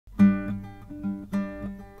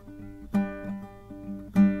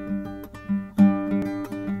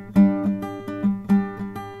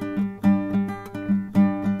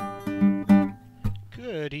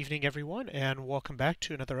evening, everyone, and welcome back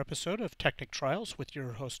to another episode of Technic Trials with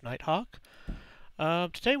your host, Nighthawk.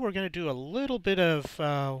 Today we're going to do a little bit of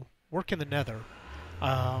work in the nether.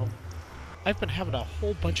 I've been having a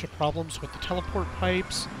whole bunch of problems with the teleport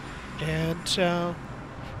pipes, and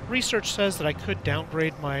research says that I could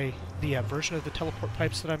downgrade the version of the teleport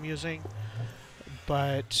pipes that I'm using,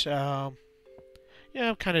 but yeah,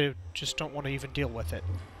 I kind of just don't want to even deal with it.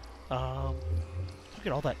 Look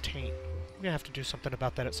at all that taint. I'm going to have to do something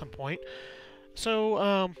about that at some point.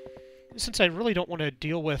 So, since I really don't want to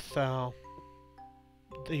deal with the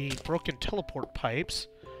broken teleport pipes,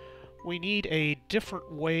 we need a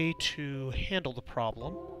different way to handle the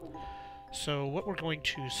problem. So what we're going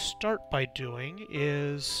to start by doing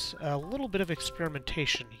is a little bit of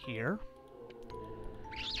experimentation here.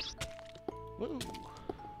 Whoa.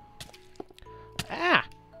 Ah!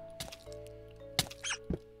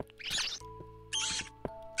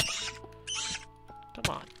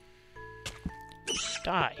 Come on.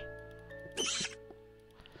 Die.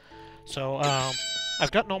 So,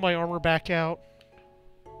 I've gotten all my armor back out,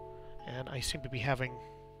 and I seem to be having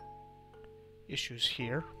issues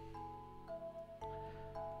here.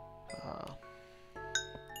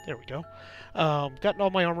 There we go. Gotten all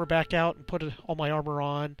my armor back out and put all my armor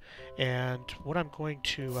on, and what I'm going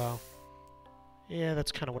to... yeah,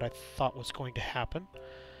 that's kind of what I thought was going to happen.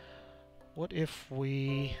 What if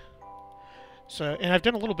we... So, and I've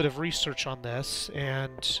done a little bit of research on this,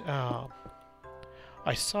 and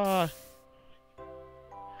I saw...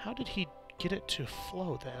 How did he get it to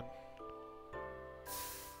flow, then?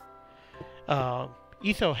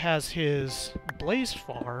 Etho has his blaze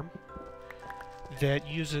farm that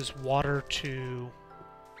uses water to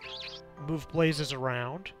move blazes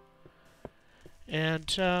around. And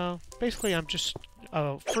basically I'm just...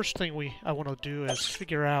 first thing I want to do is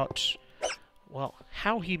figure out, well,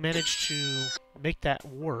 how he managed to make that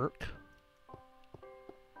work.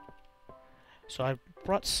 So I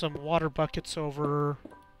brought some water buckets over,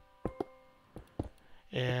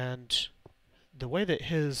 and the way that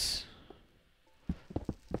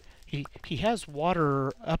he has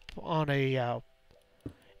water up on a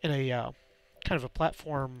in a kind of a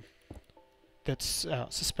platform that's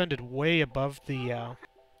suspended way above the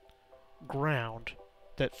ground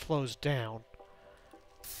that flows down.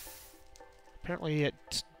 Apparently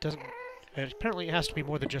it doesn't. Apparently it has to be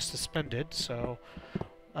more than just suspended. So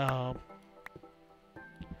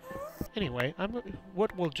anyway,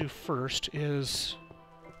 what we'll do first is,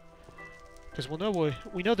 because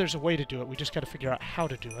we know there's a way to do it. We just got to figure out how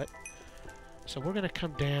to do it. So we're going to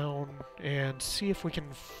come down and see if we can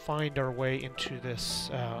find our way into this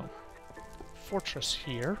fortress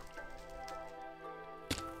here.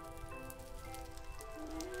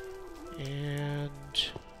 And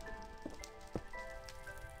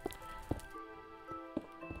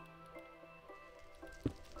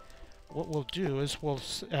what we'll do is we'll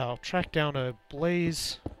track down a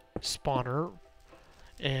blaze spawner,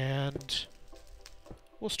 and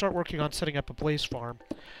we'll start working on setting up a blaze farm.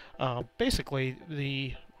 Basically,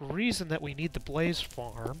 the reason that we need the blaze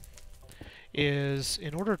farm is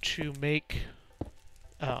in order to make,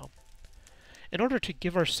 in order to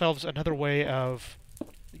give ourselves another way of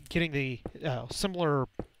getting the similar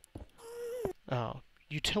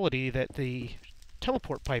utility that the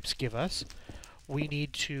teleport pipes give us. We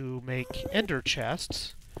need to make ender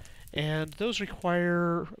chests, and those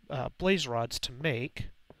require blaze rods to make.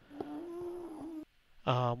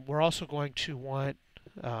 We're also going to want...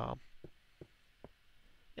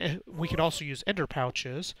 we can also use ender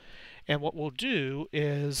pouches, and what we'll do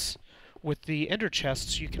is, with the ender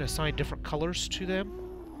chests, you can assign different colors to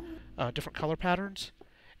them, different color patterns,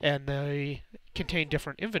 and they contain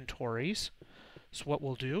different inventories. So what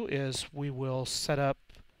we'll do is we will set up...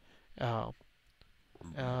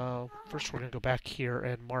 first we're going to go back here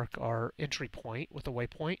and mark our entry point with a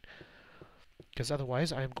waypoint, because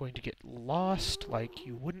otherwise I'm going to get lost like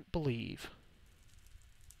you wouldn't believe.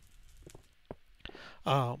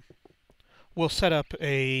 We'll set up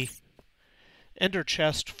a ender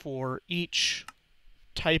chest for each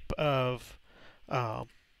type of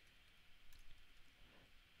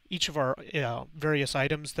each of our various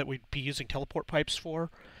items that we'd be using teleport pipes for,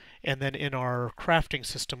 and then in our crafting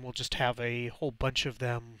system we'll just have a whole bunch of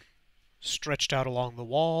them stretched out along the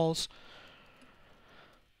walls,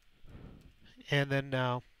 and then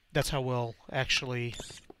that's how we'll actually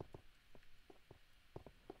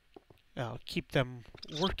keep them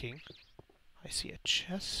working. I see a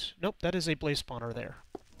chest. Nope, that is a blaze spawner there.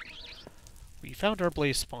 We found our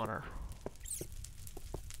blaze spawner.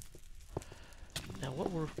 Now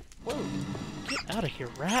what we're... Whoa! Get out of here,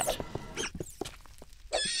 rat!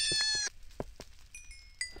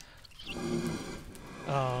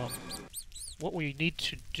 Um, what we need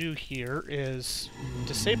to do here is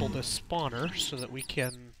disable this spawner so that we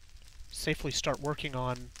can safely start working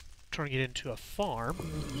on turning it into a farm.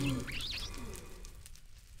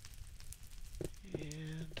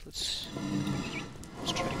 And let's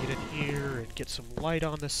try to get in here and get some light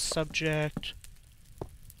on this subject.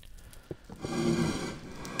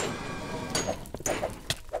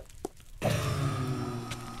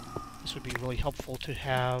 This would be really helpful to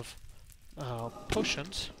have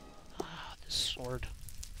potions. This sword.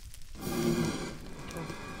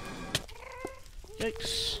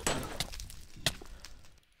 Yikes.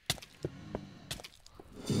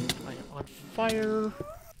 I am on fire.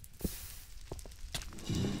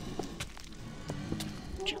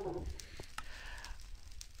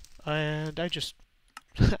 And I just...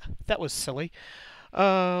 that was silly.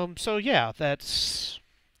 So yeah, that's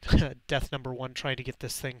death number 1, trying to get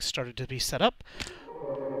this thing started to be set up.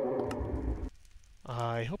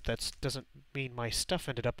 I hope that doesn't mean my stuff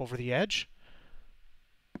ended up over the edge.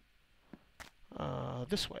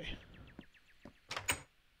 This way.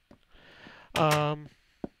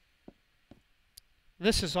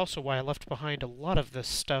 This is also why I left behind a lot of this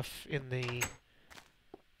stuff in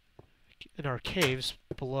our caves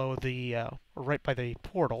below the, or right by the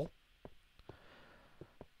portal.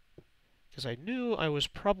 Because I knew I was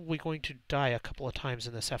probably going to die a couple of times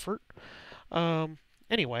in this effort.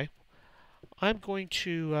 Anyway, I'm going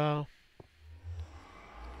to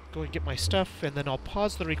go and get my stuff, and then I'll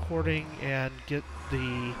pause the recording and get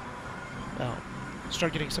the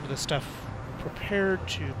start getting some of the stuff prepared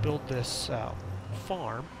to build this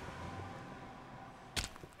farm.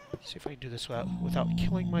 See if I can do this without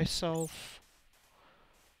killing myself.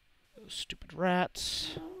 Those stupid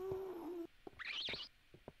rats.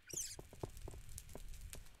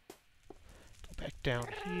 Go back down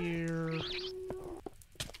here.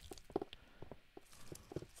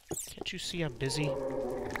 Can't you see I'm busy?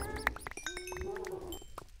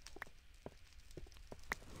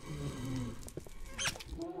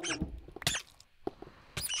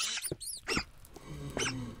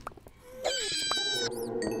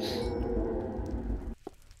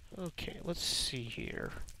 Okay, let's see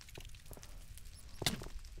here.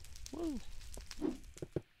 Whoa.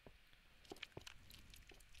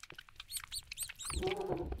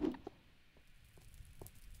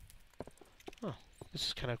 Oh, this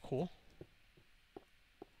is kind of cool.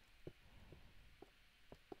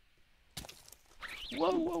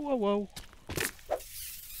 Whoa, whoa, whoa, whoa.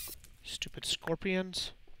 Stupid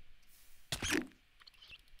scorpions.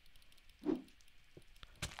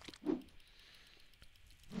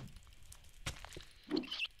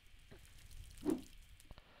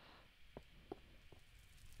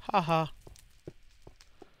 Haha.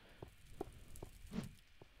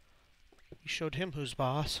 You showed him who's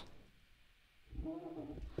boss.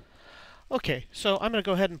 Okay, so I'm going to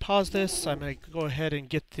go ahead and pause this. I'm going to go ahead and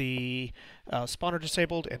get the spawner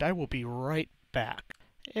disabled, and I will be right back.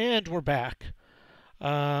 And we're back.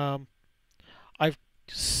 I've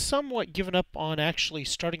somewhat given up on actually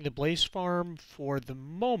starting the blaze farm for the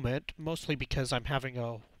moment, mostly because I'm having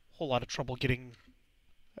a whole lot of trouble getting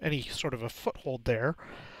any sort of a foothold there.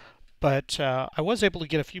 But I was able to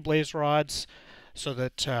get a few blaze rods so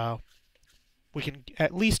that we can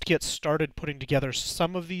at least get started putting together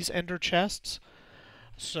some of these ender chests.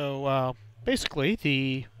 So basically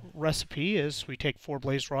the recipe is we take 4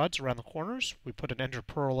 blaze rods around the corners, we put an ender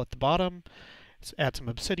pearl at the bottom, add some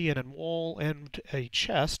obsidian and wool and a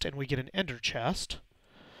chest, and we get an ender chest.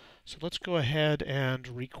 So let's go ahead and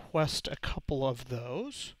request a couple of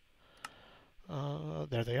those.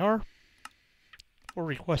 There they are. We'll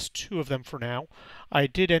request 2 of them for now. I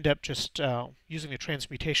did end up just using the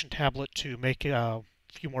transmutation tablet to make a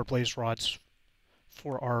few more blaze rods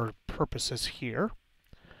for our purposes here.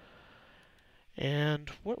 And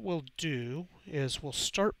what we'll do is we'll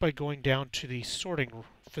start by going down to the sorting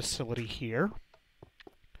facility here.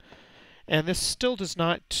 And this still does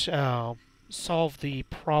not solve the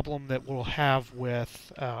problem that we'll have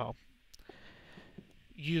with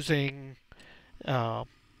using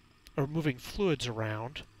or moving fluids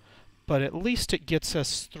around, but at least it gets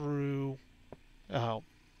us through.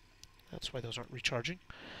 That's why those aren't recharging.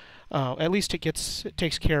 At least it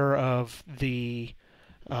takes care of the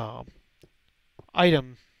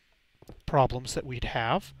item problems that we'd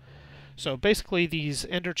have. So basically, these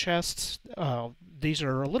ender chests, these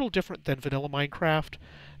are a little different than vanilla Minecraft.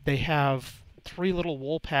 They have 3 little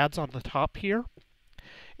wool pads on the top here,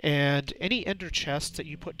 and any ender chests that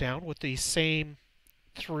you put down with the same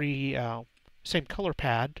same color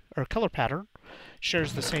pad or color pattern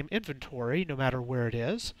shares the same inventory no matter where it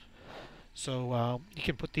is. So you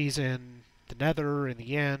can put these in the nether, in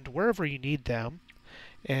the end, wherever you need them,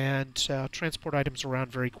 and transport items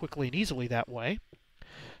around very quickly and easily that way.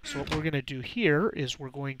 So what we're going to do here is we're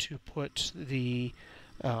going to put the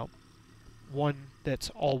one that's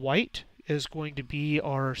all white is going to be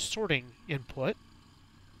our sorting input.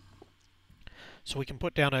 So we can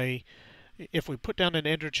put down if we put down an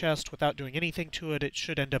ender chest without doing anything to it, it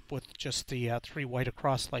should end up with just the 3 white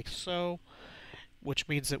across like so, which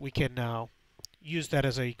means that we can use that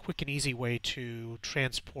as a quick and easy way to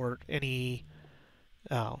transport any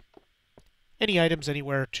items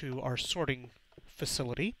anywhere to our sorting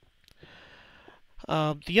facility.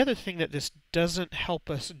 The other thing that this doesn't help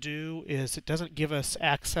us do is it doesn't give us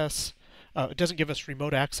access. It doesn't give us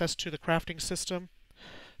remote access to the crafting system.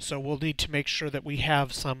 So we'll need to make sure that we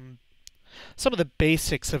have some of the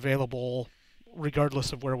basics available,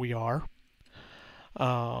 regardless of where we are,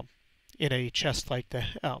 in a chest like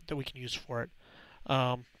that we can use for it.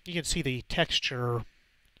 You can see the texture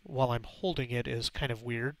while I'm holding it is kind of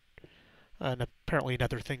weird, and apparently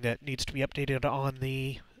another thing that needs to be updated on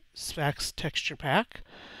the Sphax texture pack.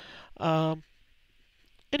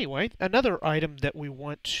 Anyway, another item that we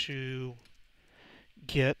want to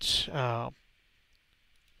get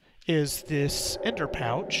is this ender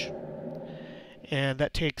pouch, and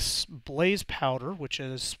that takes blaze powder, which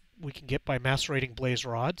is we can get by macerating blaze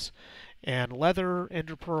rods, and leather,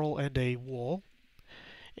 ender pearl, and a wool.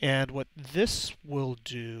 And what this will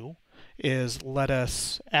do is let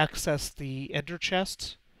us access the ender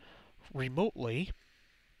chests remotely.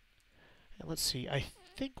 And let's see, I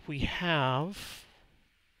think we have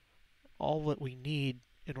all that we need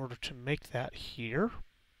in order to make that here.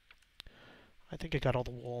 I think I got all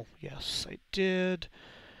the wool. Yes, I did.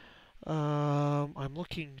 I'm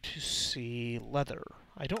looking to see leather.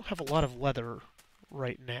 I don't have a lot of leather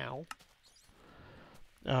right now.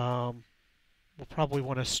 We'll probably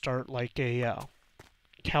want to start like a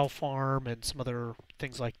cow farm and some other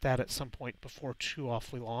things like that at some point before too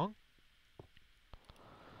awfully long.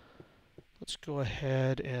 Let's go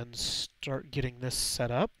ahead and start getting this set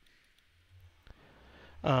up.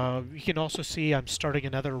 You can also see I'm starting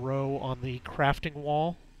another row on the crafting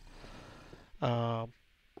wall.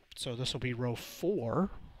 So this will be row 4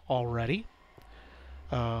 already.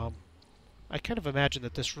 I kind of imagine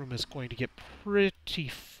that this room is going to get pretty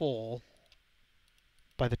full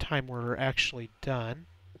by the time we're actually done.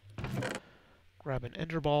 Grab an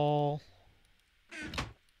ender ball.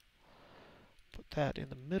 Put that in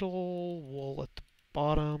the middle. Wool at the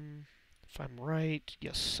bottom. If I'm right,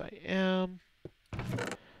 yes I am.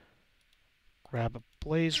 Grab a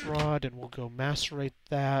blaze rod and we'll go macerate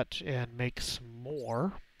that and make some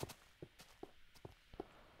more.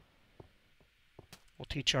 We'll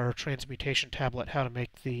teach our transmutation tablet how to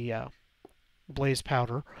make the blaze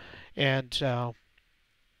powder. And like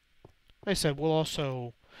I said, we'll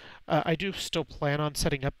also... I do still plan on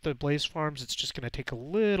setting up the blaze farms. It's just going to take a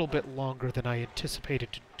little bit longer than I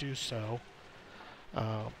anticipated to do so.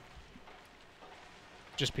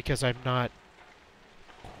 Just because I'm not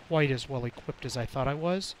quite as well equipped as I thought I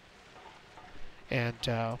was. And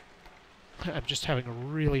I'm just having a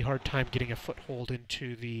really hard time getting a foothold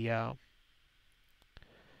into the...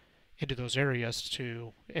 into those areas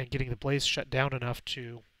and getting the blaze shut down enough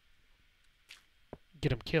to get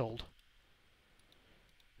them killed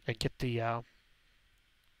and get them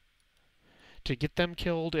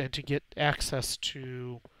killed and to get access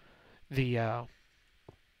to the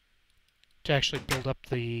to actually build up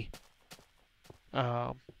the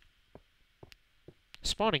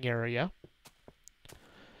spawning area.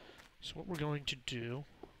 So what we're going to do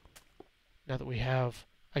now that we have,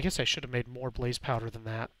 I guess I should have made more blaze powder than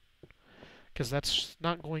that, because that's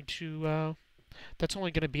not going to, that's only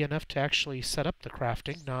going to be enough to actually set up the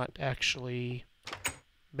crafting, not actually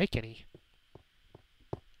make any.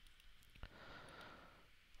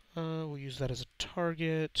 We'll use that as a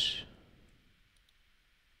target.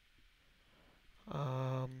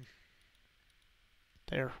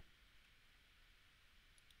 There.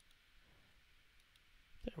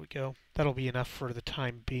 There we go. That'll be enough for the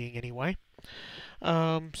time being anyway.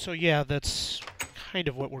 So yeah, that's kind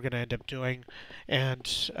of what we're going to end up doing.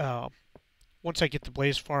 And once I get the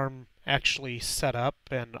blaze farm actually set up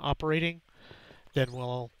and operating, then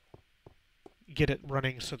we'll get it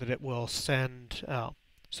running so that it will send,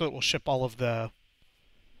 so it will ship all of the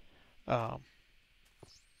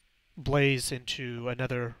blaze into an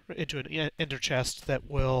ender chest that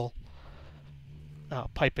will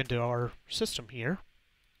pipe into our system here.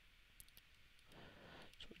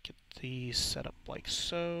 So we get these set up like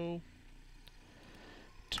so.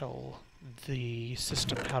 Tell the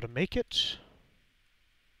system how to make it.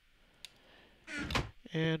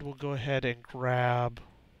 And we'll go ahead and grab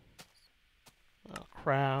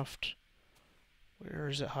craft. Where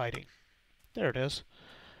is it hiding? There it is.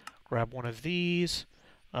 Grab one of these.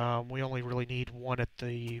 We only really need one at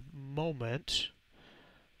the moment.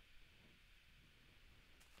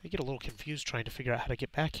 I get a little confused trying to figure out how to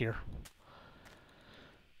get back here.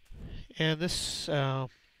 And this, what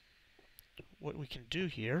we can do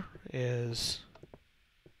here is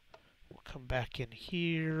we'll come back in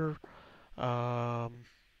here. And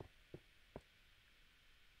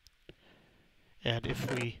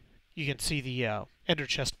if you can see the ender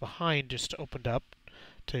chest behind just opened up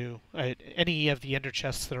to any of the ender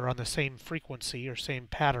chests that are on the same frequency or same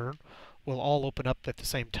pattern will all open up at the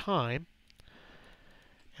same time.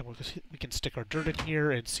 And we can stick our dirt in here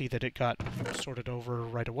and see that it got sorted over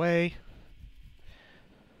right away.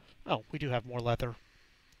 Oh, we do have more leather.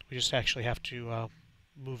 We just actually have to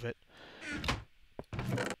move it.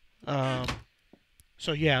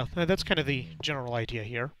 So yeah, that's kind of the general idea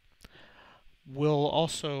here. We'll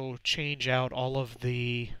also change out all of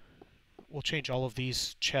the... We'll change all of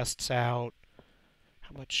these chests out.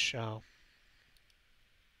 How much...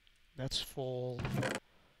 that's full.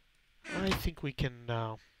 I think we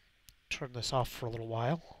can turn this off for a little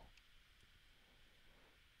while.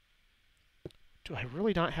 Do I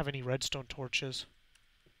really not have any redstone torches?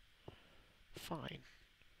 Fine.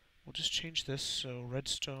 We'll just change this so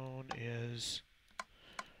redstone is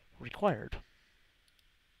required.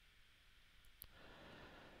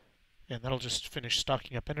 And that'll just finish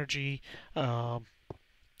stocking up energy. I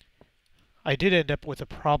did end up with a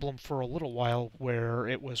problem for a little while where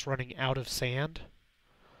it was running out of sand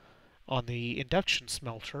on the induction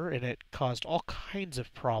smelter, and it caused all kinds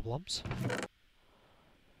of problems.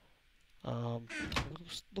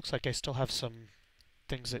 Looks like I still have some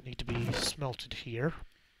things that need to be smelted here.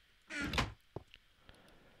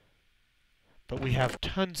 But we have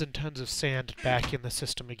tons and tons of sand back in the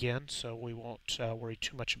system again, so we won't worry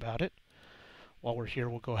too much about it. While we're here,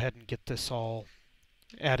 we'll go ahead and get this all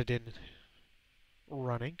added in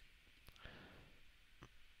running.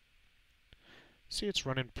 See, it's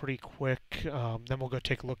running pretty quick. Then we'll go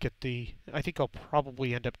take a look at the... I think I'll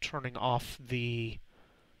probably end up turning off the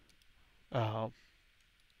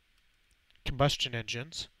combustion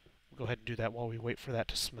engines. We'll go ahead and do that while we wait for that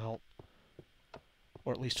to smelt.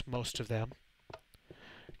 Or at least most of them.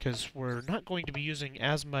 Because we're not going to be using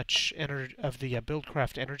as much of the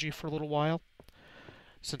Buildcraft energy for a little while,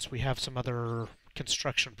 since we have some other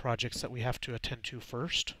construction projects that we have to attend to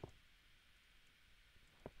first.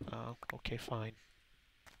 Okay, fine.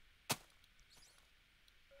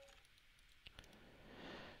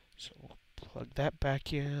 So we'll plug that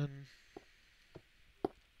back in.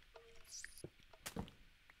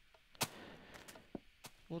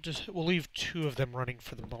 We'll leave two of them running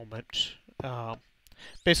for the moment.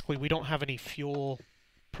 Basically, we don't have any fuel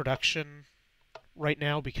production right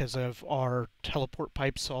now because of our teleport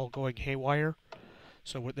pipes all going haywire.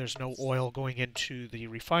 So there's no oil going into the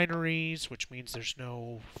refineries, which means there's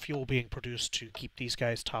no fuel being produced to keep these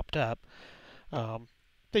guys topped up.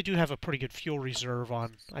 They do have a pretty good fuel reserve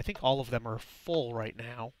on... I think all of them are full right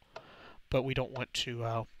now, but we don't want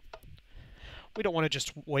to... we don't want to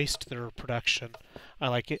just waste their production.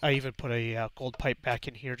 I even put a gold pipe back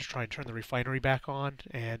in here to try and turn the refinery back on,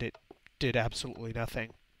 and it did absolutely nothing.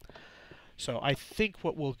 So I think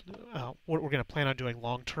what we're going to plan on doing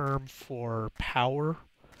long term for power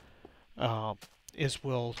is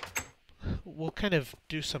we'll kind of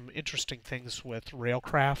do some interesting things with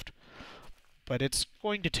railcraft, but it's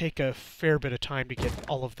going to take a fair bit of time to get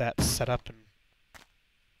all of that set up and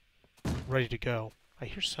ready to go. I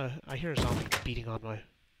hear a zombie beating on my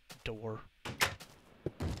door.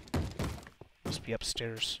 Must be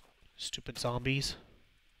upstairs. Stupid zombies.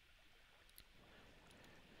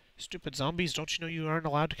 Stupid zombies, don't you know you aren't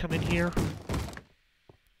allowed to come in here?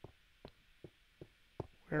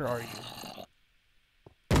 Where are you?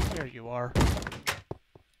 There you are.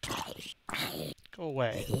 Go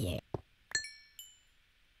away.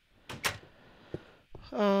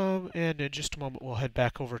 And in just a moment we'll head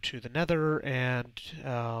back over to the Nether and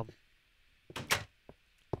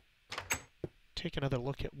take another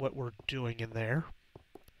look at what we're doing in there.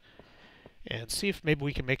 And see if maybe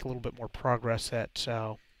we can make a little bit more progress at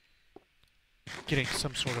getting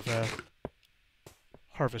some sort of a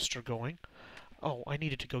harvester going. Oh, I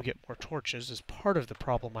needed to go get more torches as part of the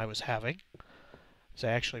problem I was having, as I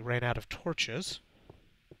actually ran out of torches.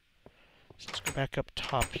 So let's go back up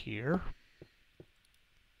top here.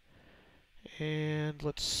 And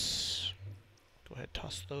let's go ahead and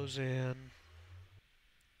toss those in.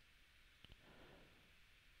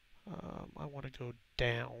 I want to go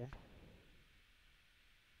down.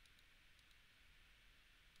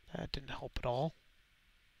 That didn't help at all.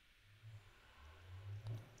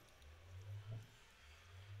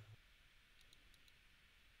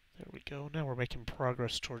 There we go. Now we're making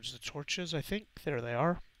progress towards the torches, I think. There they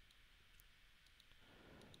are.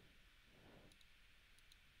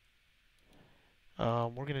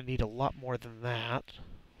 We're going to need a lot more than that.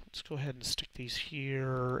 Let's go ahead and stick these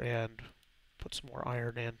here and put some more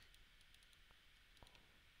iron in.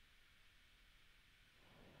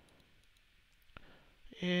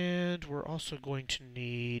 And we're also going to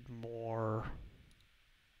need more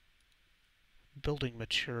building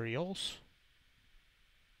materials.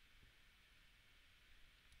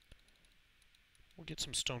 We'll get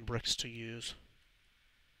some stone bricks to use.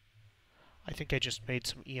 I think I just made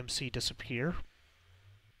some EMC disappear.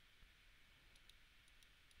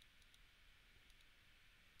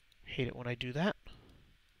 Hate it when I do that.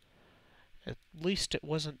 At least it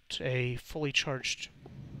wasn't a fully charged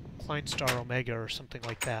Kleinstar Omega or something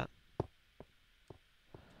like that.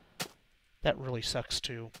 That really sucks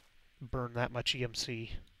to burn that much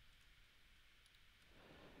EMC.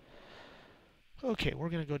 Okay, we're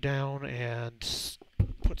going to go down and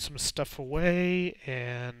put some stuff away,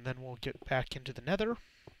 and then we'll get back into the nether.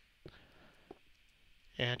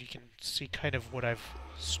 And you can see kind of what I've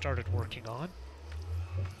started working on.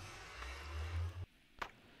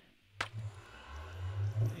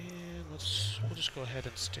 And we'll just go ahead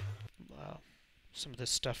and stick some of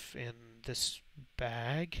this stuff in this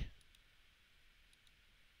bag.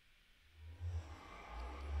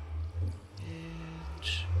 And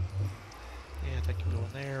that can go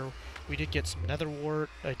in there. We did get some nether wart.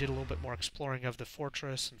 I did a little bit more exploring of the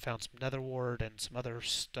fortress and found some nether wart and some other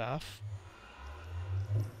stuff.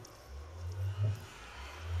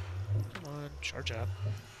 Come on, charge up.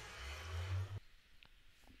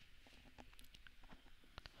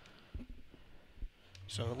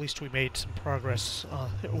 So at least we made some progress.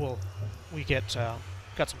 Well, we got some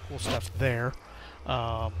cool stuff there.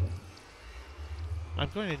 I'm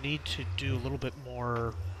going to need to do a little bit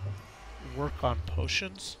more work on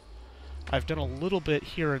potions. I've done a little bit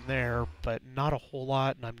here and there, but not a whole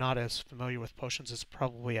lot, and I'm not as familiar with potions as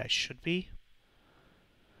probably I should be.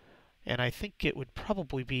 And I think it would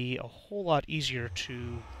probably be a whole lot easier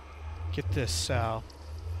to get this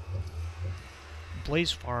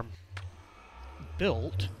blaze farm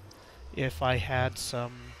built if I had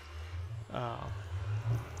some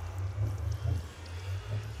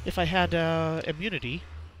immunity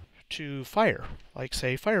to fire, like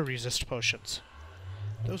say fire resist potions.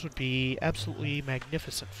 Those would be absolutely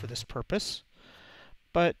magnificent for this purpose.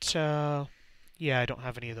 But yeah, I don't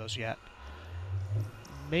have any of those yet.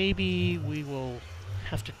 Maybe we will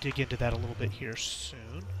have to dig into that a little bit here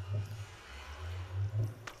soon.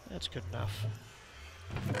 That's good enough.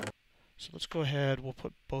 So let's go ahead, we'll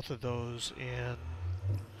put both of those in.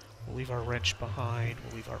 We'll leave our wrench behind,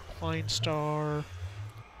 we'll leave our Kleinstar,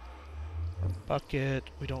 our bucket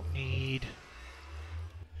we don't need,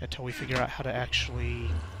 until we figure out how to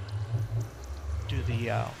actually do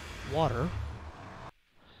the water.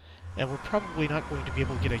 And we're probably not going to be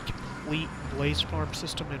able to get a complete blaze farm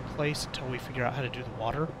system in place until we figure out how to do the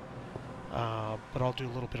water. But I'll do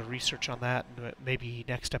a little bit of research on that, and maybe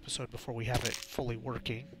next episode before we have it fully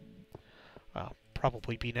working.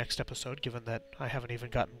 Probably be next episode, given that I haven't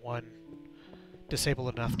even gotten one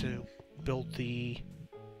disabled enough to build the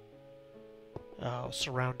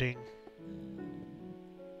surrounding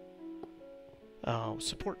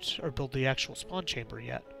supports, or build the actual spawn chamber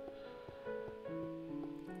yet.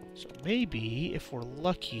 So maybe, if we're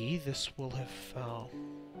lucky, this will have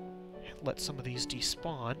let some of these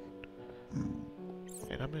despawn.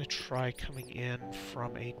 And I'm going to try coming in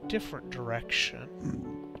from a different direction.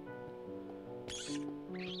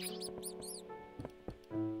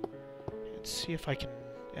 And see if I can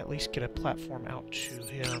at least get a platform out to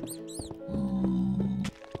him.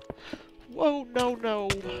 Whoa, no, no!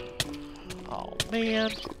 Oh,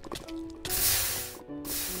 man.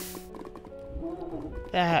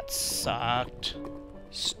 That sucked.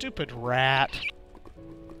 Stupid rat.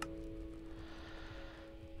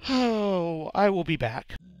 Oh, I will be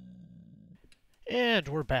back. And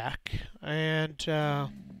we're back. And I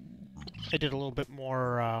did a little bit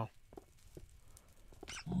more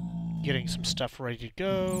getting some stuff ready to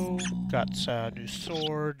go. Got a new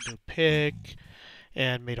sword, new pick,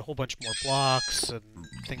 and made a whole bunch more blocks and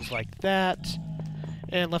things like that.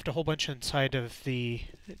 And left a whole bunch inside of the...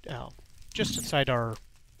 just inside our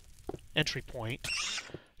entry point,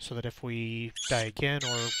 so that if we die again,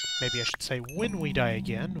 or maybe I should say when we die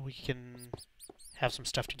again, we can have some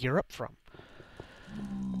stuff to gear up from.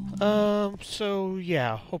 So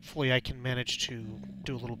yeah, hopefully I can manage to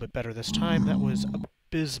do a little bit better this time. That was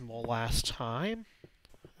abysmal last time,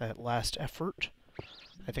 that last effort.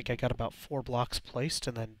 I think I got about 4 blocks placed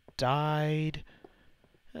and then died,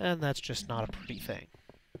 and that's just not a pretty thing.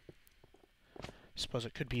 Suppose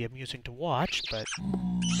it could be amusing to watch, but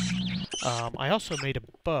I also made a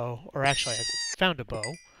bow, or actually I found a bow,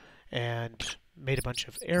 and made a bunch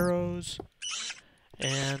of arrows,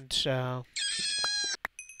 and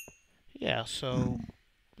yeah, so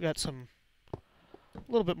we got a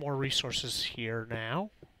little bit more resources here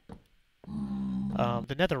now.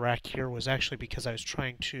 The netherrack here was actually because I was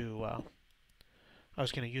trying to, I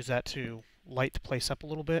was going to use that to light the place up a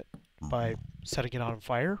little bit by setting it on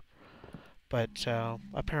fire. But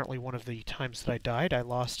apparently one of the times that I died, I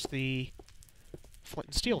lost the flint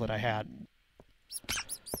and steel that I had.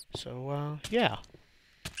 So, yeah.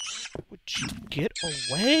 Would you get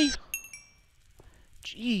away?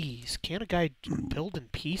 Jeez, can't a guy build in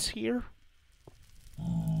peace here?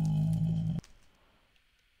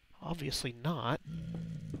 Obviously not.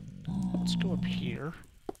 Let's go up here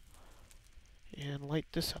and light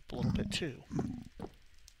this up a little bit too.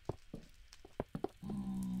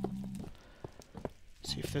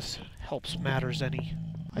 See if this helps matters any.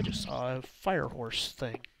 I just saw a fire horse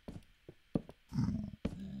thing.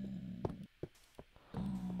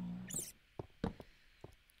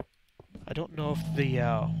 I don't know if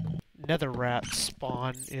the nether rat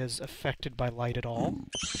spawn is affected by light at all.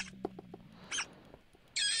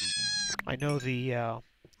 I know the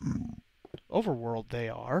overworld they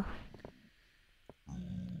are.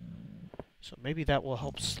 So maybe that will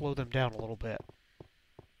help slow them down a little bit.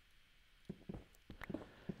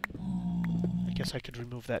 I guess I could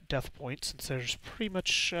remove that death point since there's pretty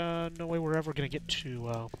much no way we're ever going to get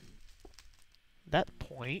to that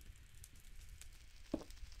point.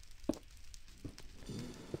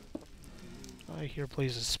 I hear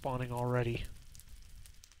blazes spawning already.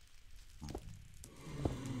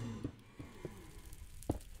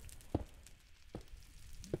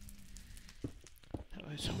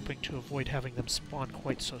 I was hoping to avoid having them spawn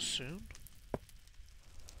quite so soon.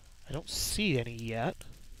 I don't see any yet.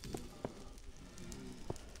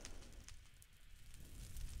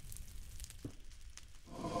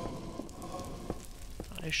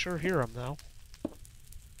 I sure hear them, though.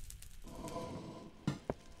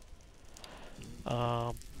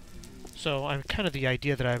 So I'm kind of the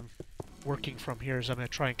idea that I'm working from here is I'm going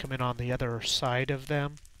to try and come in on the other side of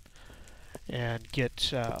them and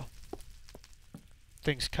get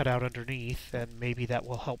things cut out underneath, and maybe that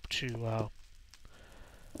will help to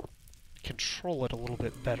control it a little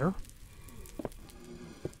bit better.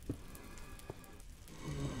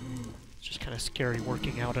 It's just kind of scary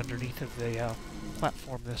working out underneath of the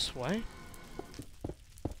platform this way.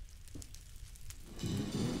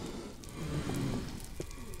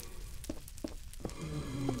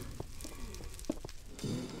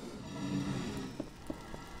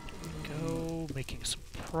 Go, making some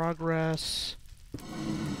progress.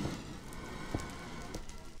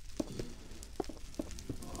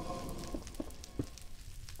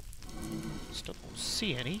 Still don't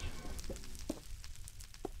see any.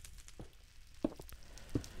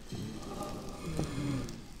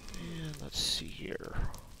 And let's see here.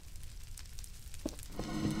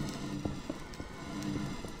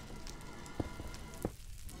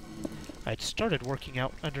 I'd started working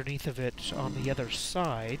out underneath of it on the other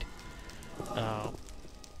side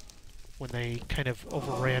when they kind of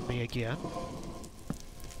overran me again.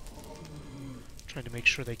 Trying to make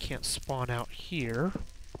sure they can't spawn out here.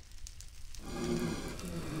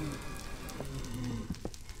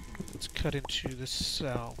 Let's cut into this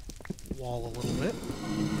wall a little bit.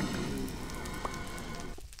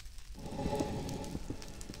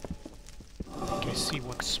 I think I see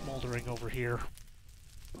one smoldering over here.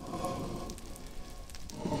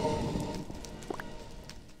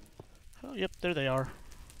 Oh, yep, there they are.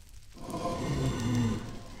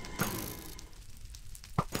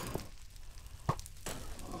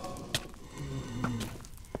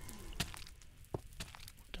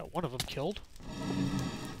 Got one of them killed.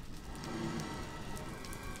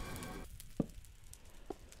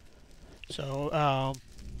 So,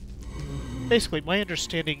 basically, my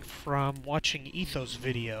understanding from watching Ethos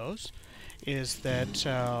videos is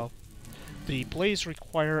that the blaze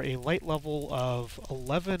require a light level of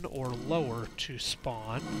 11 or lower to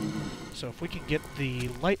spawn. So if we can get the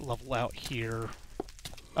light level out here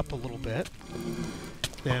up a little bit,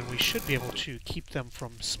 then we should be able to keep them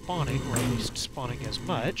from spawning, or at least spawning as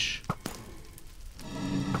much.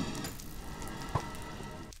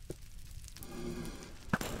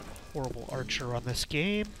 Horrible archer on this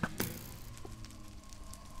game.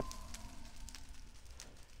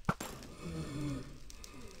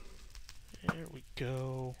 There we go.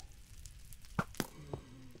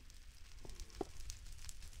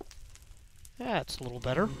 That's a little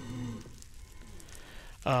better.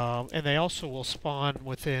 And they also will spawn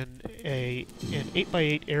within an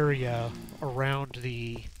 8x8 area around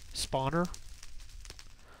the spawner.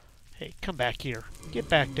 Hey, come back here. Get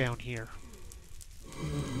back down here.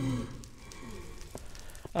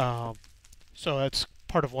 So that's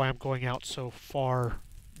part of why I'm going out so far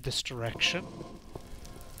this direction.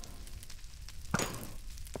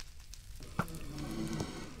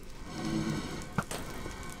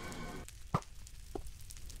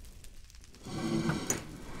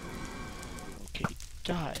 Okay,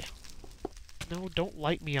 die. No, don't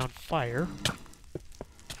light me on fire.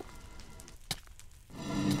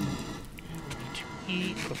 And we need to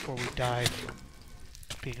eat before we die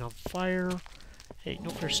from being on fire. Hey,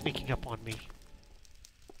 no, they're sneaking up on me.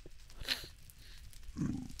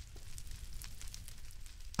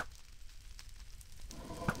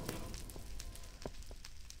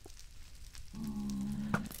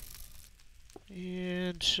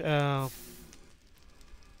 And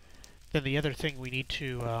then the other thing we need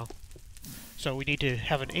to, so we need to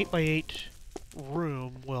have an 8x8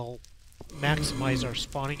 room will maximize our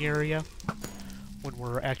spawning area when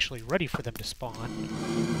we're actually ready for them to spawn.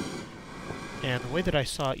 And the way that I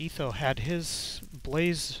saw Etho had his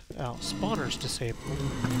blaze spawners disabled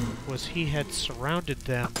was he had surrounded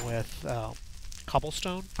them with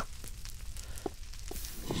cobblestone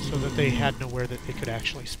so that they had nowhere that they could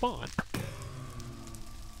actually spawn.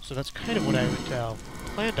 So that's kind of what I had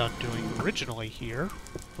planned on doing originally here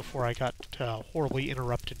before I got horribly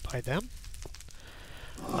interrupted by them.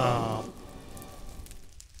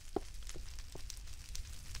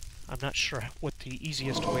 I'm not sure what the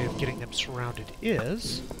easiest way of getting them surrounded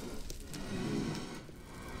is.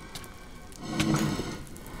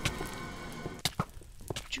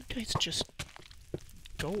 Would you guys just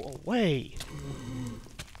go away?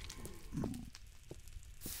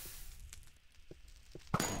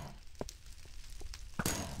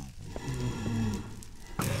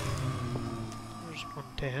 There's one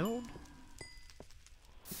down.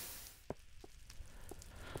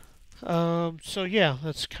 So yeah,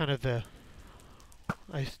 that's kind of the...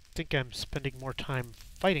 I think I'm spending more time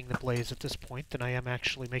fighting the blaze at this point than I am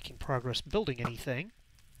actually making progress building anything.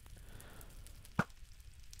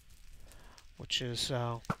 Which is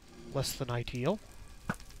less than ideal.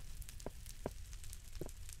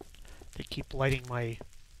 They keep lighting my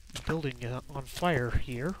building on fire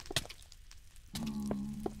here.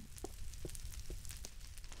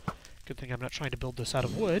 Good thing I'm not trying to build this out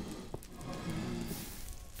of wood.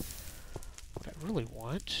 What I really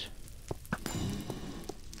want...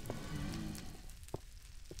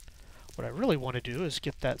 What I really want to do is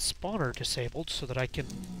get that spawner disabled so that I can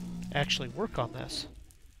actually work on this.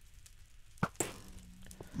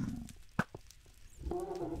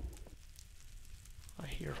 I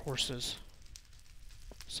hear horses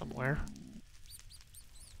somewhere.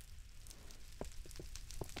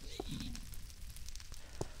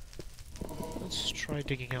 Let's try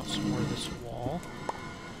digging out some more of this wall.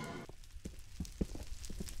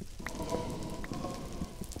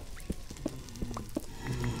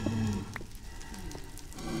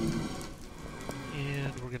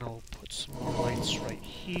 And we're gonna put some more lights right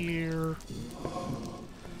here.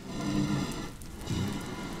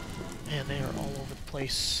 And they are all over the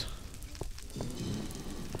place.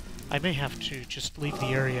 I may have to just leave the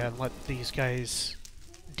area and let these guys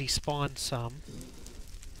despawn some.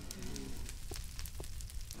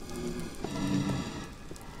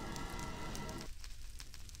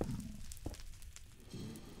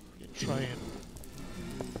 Try and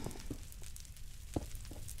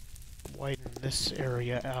widen this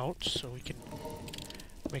area out so we can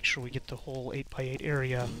make sure we get the whole 8x8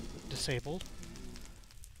 area disabled.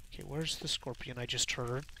 Okay, where's the scorpion I just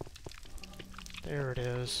heard? There it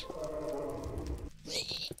is.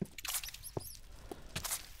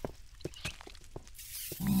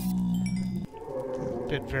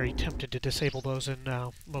 Been very tempted to disable those in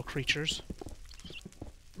Mo Creatures.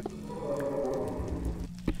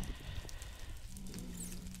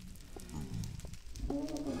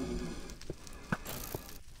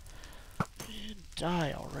 And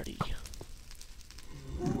die already.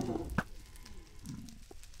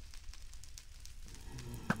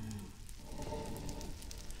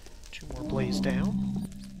 Two more blaze down.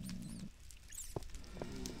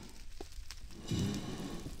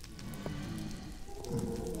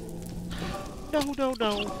 No, no,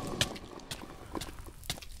 no.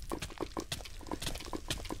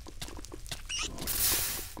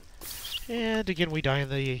 And again we die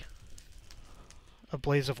in a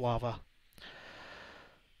blaze of lava.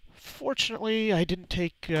 Fortunately, I didn't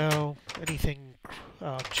take anything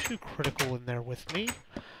too critical in there with me.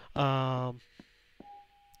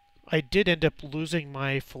 I did end up losing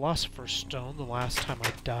my Philosopher's Stone the last time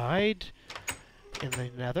I died in the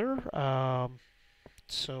Nether.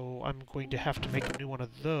 So I'm going to have to make a new one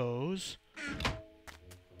of those.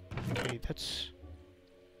 Okay, that's...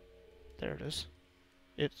 There it is.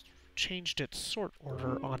 It changed its sort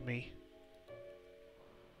order on me.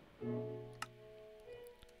 There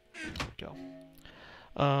we go.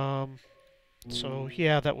 So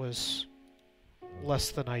yeah, that was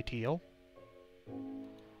less than ideal.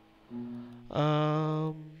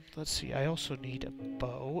 Let's see, I also need a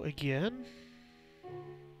bow again.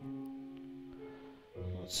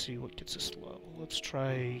 Let's see what gets us low. Let's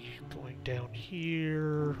try going down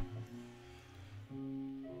here.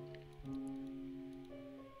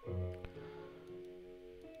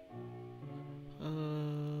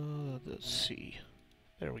 Let's see.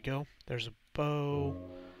 There we go. There's a bow.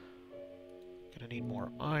 Gonna need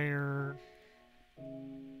more iron.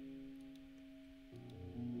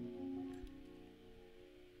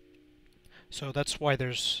 So that's why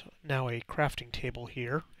there's now a crafting table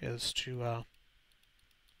here, is to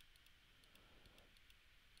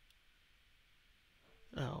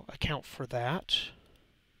account for that.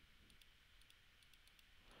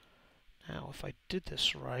 Now, if I did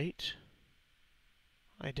this right...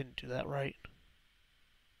 I didn't do that right.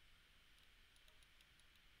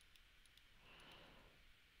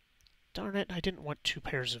 Darn it, I didn't want 2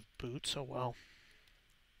 pairs of boots, oh well.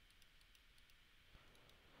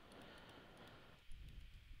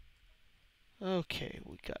 Okay,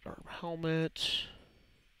 we got our helmet,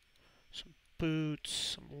 some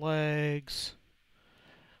boots, some legs.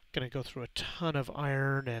 Gonna go through a ton of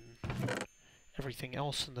iron and everything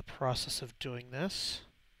else in the process of doing this.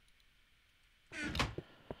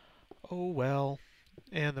 Oh well.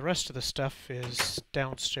 And the rest of the stuff is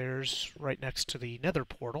downstairs, right next to the Nether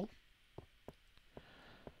portal.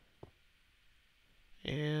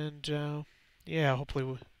 And yeah,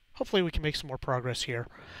 hopefully we can make some more progress here.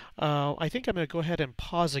 I think I'm going to go ahead and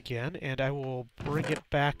pause again, and I will bring it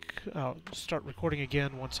back, start recording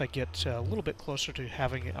again once I get a little bit closer to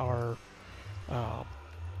having our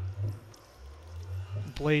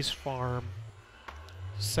blaze farm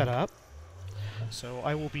set up. So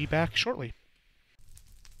I will be back shortly.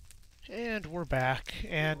 And we're back,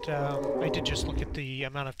 and I did just look at the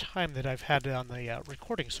amount of time that I've had on the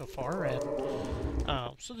recording so far, and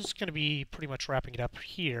so this is going to be pretty much wrapping it up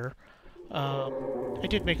here. I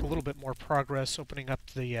did make a little bit more progress opening up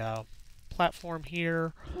the platform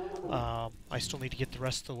here. I still need to get the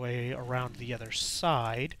rest of the way around the other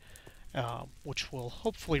side, which will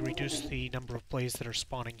hopefully reduce the number of blaze that are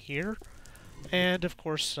spawning here. And of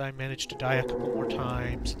course I managed to die a couple more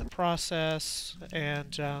times in the process,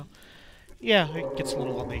 and yeah, it gets a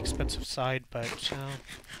little on the expensive side, but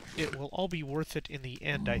it will all be worth it in the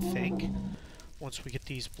end, I think, once we get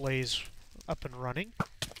these blaze up and running.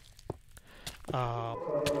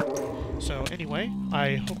 So anyway,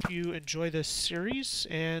 I hope you enjoy this series,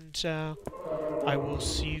 and I will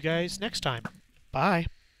see you guys next time. Bye!